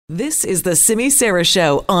This is the Simi Sara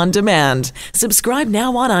Show on demand. Subscribe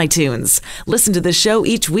now on iTunes. Listen to the show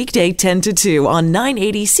each weekday 10 to 2 on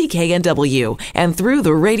 980 CKNW and through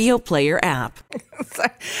the Radio Player app.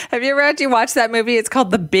 Have you ever actually watched that movie? It's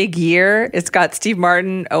called The Big Year. It's got Steve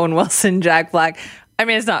Martin, Owen Wilson, Jack Black. I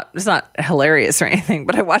mean, it's not hilarious or anything,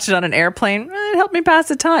 but I watched it on an airplane. It helped me pass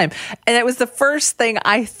the time. And it was the first thing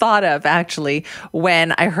I thought of, actually,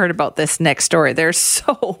 when I heard about this next story. There's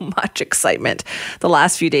so much excitement the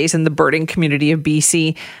last few days in the birding community of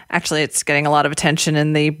BC. Actually, it's getting a lot of attention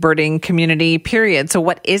in the birding community, period. So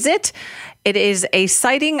what is it? It is a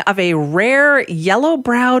sighting of a rare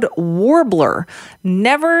yellow-browed warbler,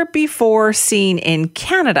 never before seen in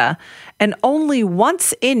Canada, and only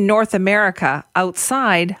once in North America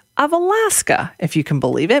outside of Alaska, if you can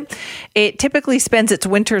believe it. It typically spends its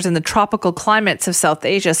winters in the tropical climates of South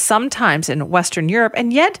Asia, sometimes in Western Europe,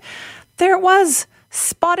 and yet there it was,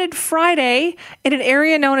 spotted Friday in an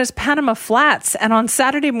area known as Panama Flats. And on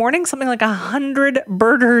Saturday morning, something like 100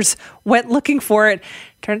 birders went looking for it.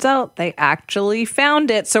 Turns out they actually found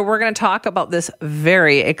it. So we're going to talk about this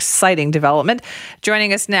very exciting development.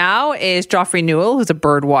 Joining us now is Joffrey Newell, who's a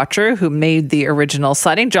bird watcher who made the original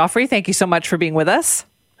sighting. Joffrey, thank you so much for being with us.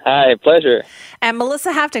 Hi, pleasure. And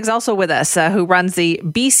Melissa Hafting's also with us, who runs the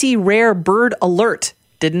BC Rare Bird Alert.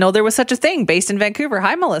 Didn't know there was such a thing, based in Vancouver.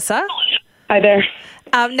 Hi, Melissa. Hi there.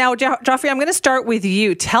 Now, Joffrey, I'm going to start with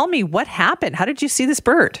you. Tell me what happened. How did you see this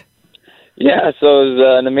bird? Yeah, so it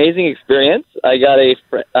was an amazing experience. I got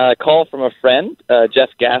a call from a friend, Jeff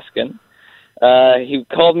Gaskin. He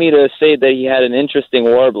called me to say that he had an interesting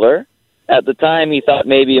warbler. At the time, he thought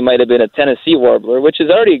maybe it might have been a Tennessee warbler, which is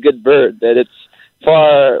already a good bird, that it's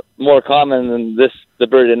far more common than the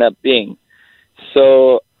bird ended up being.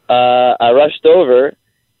 So I rushed over,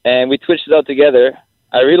 and we twitched it out together.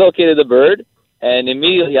 I relocated the bird, and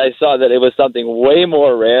immediately I saw that it was something way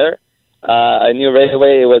more rare. I knew right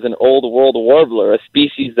away it was an old world warbler, a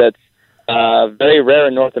species that's very rare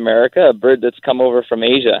in North America, a bird that's come over from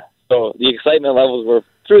Asia. So the excitement levels were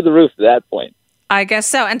through the roof at that point. I guess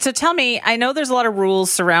so. And so tell me, I know there's a lot of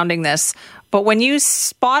rules surrounding this, but when you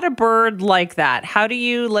spot a bird like that, how do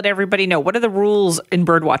you let everybody know? What are the rules in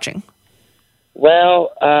bird watching?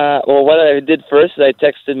 Well, what I did first is I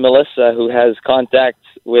texted Melissa, who has contact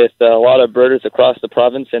with a lot of birders across the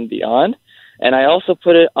province and beyond, and I also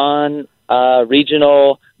put it on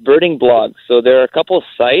regional birding blogs. So there are a couple of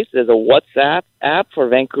sites. There's a WhatsApp app for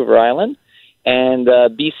Vancouver Island, and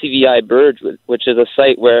BCVI Birds, which is a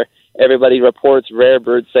site where everybody reports rare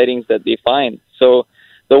bird sightings that they find. So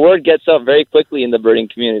the word gets out very quickly in the birding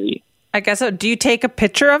community. I guess so. Do you take a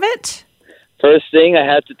picture of it? First thing, I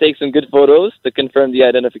had to take some good photos to confirm the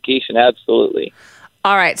identification. Absolutely.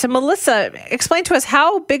 All right. So, Melissa, explain to us,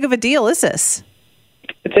 how big of a deal is this?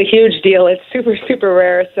 It's a huge deal. It's super, super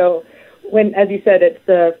rare. So when, as you said, it's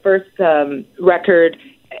the first record,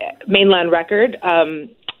 mainland record,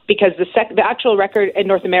 because the actual record in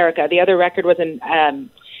North America, the other record was in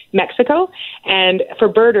Mexico. And for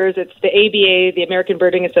birders, it's the ABA, the American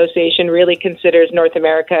Birding Association, really considers North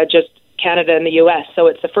America just Canada and the U.S. So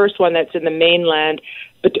it's the first one that's in the mainland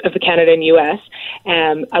of Canada and U.S.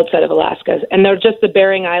 Outside of Alaska. And they're just the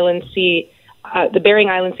Bering Island Sea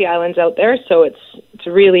islands out there. So it's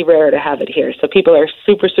really rare to have it here. So people are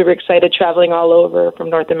super, super excited traveling all over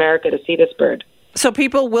from North America to see this bird. So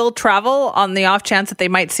people will travel on the off chance that they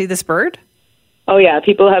might see this bird? Oh, yeah.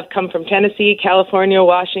 People have come from Tennessee, California,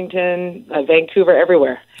 Washington, Vancouver,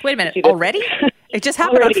 everywhere. Wait a minute. Already? It just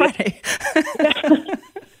happened on Friday.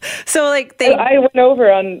 So, I went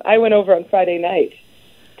over on Friday night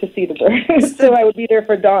to see the bird. So I would be there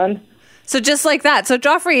for dawn. So just like that. So,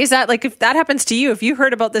 Joffrey, is that if that happens to you, if you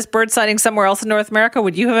heard about this bird sighting somewhere else in North America,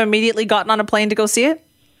 would you have immediately gotten on a plane to go see it?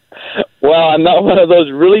 Well, I'm not one of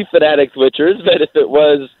those really fanatic switchers, but if it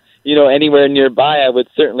was, anywhere nearby, I would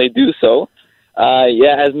certainly do so.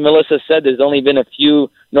 As Melissa said, there's only been a few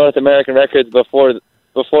North American records before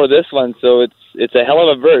this one, so it's a hell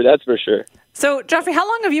of a bird, that's for sure. So, Joffrey, how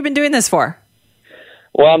long have you been doing this for?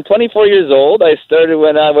 Well, I'm 24 years old. I started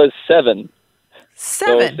when I was 7.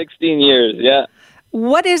 7? So 16 years, yeah.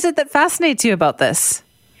 What is it that fascinates you about this?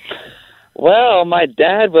 Well, my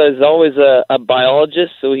dad was always a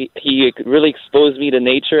biologist, so he really exposed me to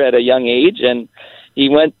nature at a young age, and he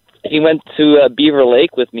went to Beaver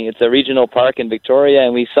Lake with me. It's a regional park in Victoria,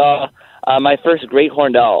 and we saw my first great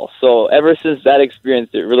horned owl. So ever since that experience,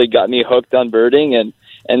 it really got me hooked on birding, and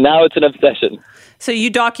now it's an obsession. So you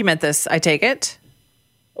document this, I take it?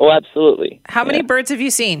 Oh, absolutely. How many birds have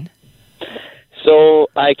you seen? So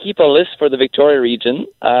I keep a list for the Victoria region.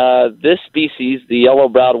 This species, the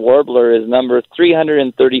yellow-browed warbler, is number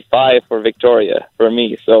 335 for Victoria for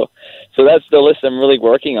me. So that's the list I'm really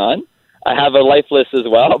working on. I have a life list as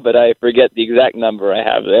well, but I forget the exact number I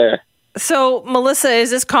have there. So, Melissa,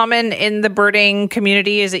 is this common in the birding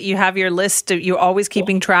community? Is it you have your list, you're always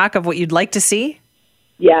keeping track of what you'd like to see?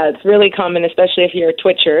 Yeah, it's really common, especially if you're a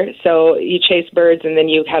twitcher. So you chase birds, and then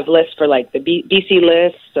you have lists for like the BC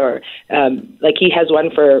lists, or like he has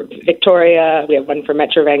one for Victoria. We have one for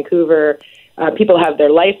Metro Vancouver. People have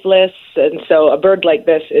their life lists, and so a bird like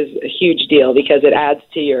this is a huge deal because it adds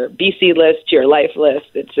to your BC list, to your life list.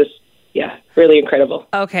 It's just, yeah, really incredible.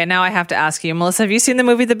 Okay, now I have to ask you, Melissa, have you seen the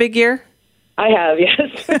movie The Big Year? I have,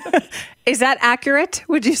 yes. Is that accurate,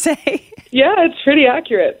 would you say? Yeah, it's pretty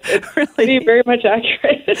accurate. It's really very much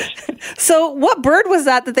accurate. So what bird was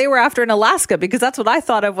that they were after in Alaska? Because that's what I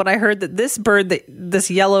thought of when I heard that this bird,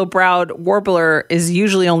 this yellow-browed warbler, is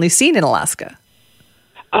usually only seen in Alaska.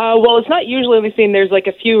 Well, it's not usually only seen. There's like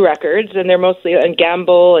a few records, and they're mostly in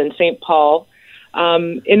Gamble and St. Paul.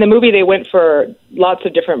 In the movie, they went for lots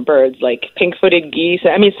of different birds, like pink-footed geese.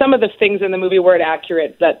 I mean, some of the things in the movie weren't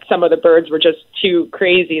accurate, that some of the birds were just too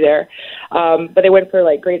crazy there. But they went for,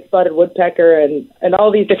 like, great spotted woodpecker and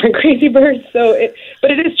all these different crazy birds.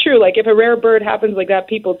 But it is true. Like, if a rare bird happens like that,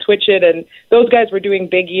 people twitch it, and those guys were doing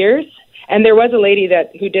big years. And there was a lady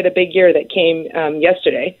who did a big year that came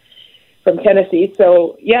yesterday from Tennessee.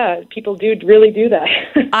 So, yeah, people do really do that.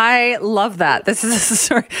 I love that. This is a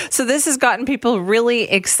story. So this has gotten people really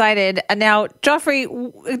excited. And now, Geoffrey,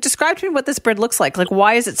 describe to me what this bird looks like. Like,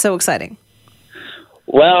 why is it so exciting?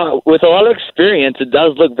 Well, with a lot of experience, it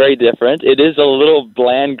does look very different. It is a little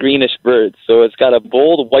bland greenish bird. So it's got a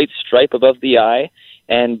bold white stripe above the eye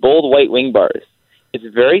and bold white wing bars. It's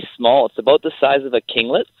very small. It's about the size of a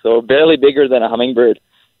kinglet, so barely bigger than a hummingbird.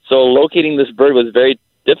 So locating this bird was very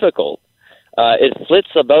difficult. It flits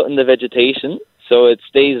about in the vegetation, so it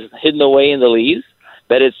stays hidden away in the leaves,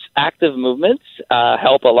 but its active movements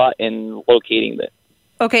help a lot in locating it.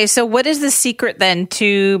 Okay, so what is the secret then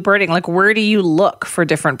to birding? Like, where do you look for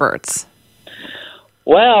different birds?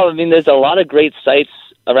 Well, I mean, there's a lot of great sites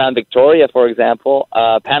around Victoria, for example.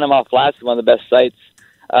 Panama Flats is one of the best sites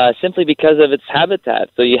simply because of its habitat.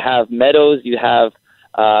 So you have meadows, you have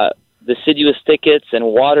deciduous thickets and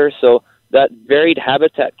water, so that varied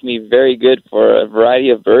habitat can be very good for a variety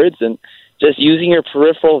of birds, and just using your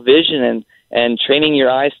peripheral vision and training your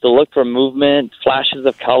eyes to look for movement, flashes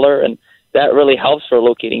of color, and that really helps for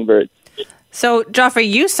locating birds. So, Geoffrey,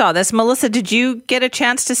 you saw this. Melissa, did you get a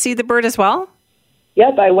chance to see the bird as well?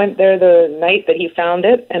 Yep, I went there the night that he found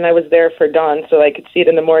it, and I was there for dawn so I could see it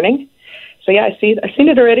in the morning. So, yeah, I've seen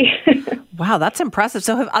it already. Wow, that's impressive.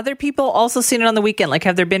 So have other people also seen it on the weekend? Like,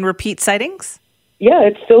 have there been repeat sightings? Yeah,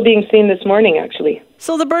 it's still being seen this morning, actually.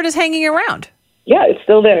 So the bird is hanging around? Yeah, it's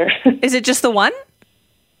still there. Is it just the one?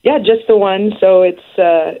 Yeah, just the one. So it's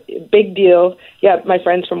a big deal. Yeah, my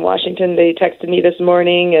friends from Washington, they texted me this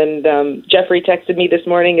morning, and Jeffrey texted me this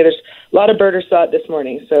morning. There's a lot of birders saw it this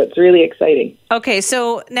morning, so it's really exciting. Okay,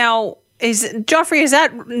 so now, Geoffrey, is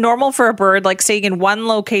that normal for a bird, like staying in one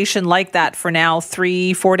location like that for now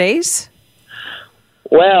 3-4 days?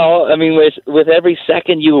 Well, I mean, with every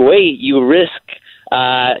second you wait, you risk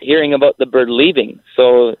hearing about the bird leaving.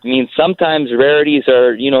 So, I mean, sometimes rarities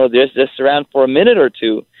are, just around for a minute or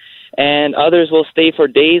two, and others will stay for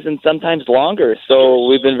days and sometimes longer. So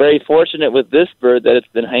we've been very fortunate with this bird that it's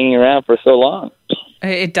been hanging around for so long.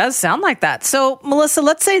 It does sound like that. So, Melissa,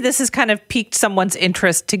 let's say this has kind of piqued someone's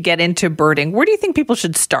interest to get into birding. Where do you think people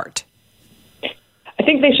should start? I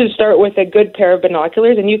think they should start with a good pair of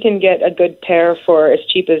binoculars, and you can get a good pair for as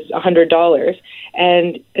cheap as $100.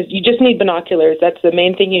 And you just need binoculars. That's the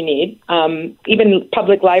main thing you need. Even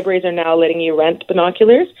public libraries are now letting you rent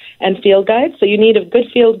binoculars and field guides. So you need a good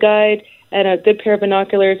field guide and a good pair of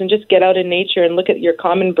binoculars, and just get out in nature and look at your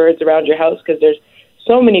common birds around your house, because there's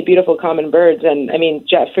so many beautiful common birds. And, I mean,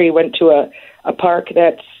 Jeffrey went to a park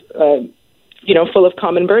that's, full of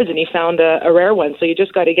common birds, and he found a rare one. So you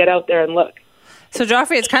just got to get out there and look. So,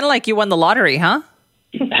 Geoffrey, it's kind of like you won the lottery, huh?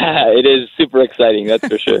 It is super exciting, that's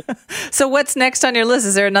for sure. So what's next on your list?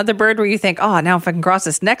 Is there another bird where you think, now if I can cross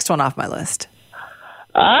this next one off my list?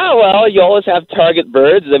 Well, you always have target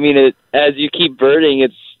birds. I mean, as you keep birding,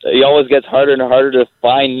 it always gets harder and harder to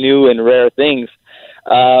find new and rare things.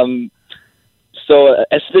 So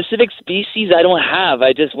a specific species I don't have.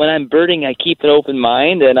 When I'm birding, I keep an open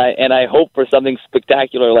mind, and I hope for something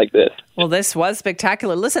spectacular like this. Well, this was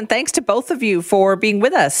spectacular. Listen, thanks to both of you for being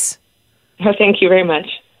with us. Oh, thank you very much.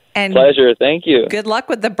 And pleasure. Thank you. good luck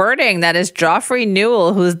with the birding. That is Joffrey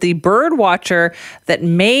Newell, who is the bird watcher that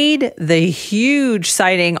made the huge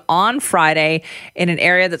sighting on Friday in an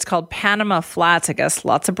area that's called Panama Flats. I guess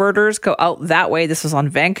lots of birders go out that way. This was on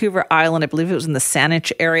Vancouver Island. I believe it was in the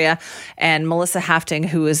Saanich area. And Melissa Hafting,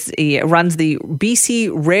 who runs the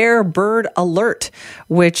BC Rare Bird Alert,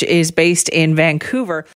 which is based in Vancouver.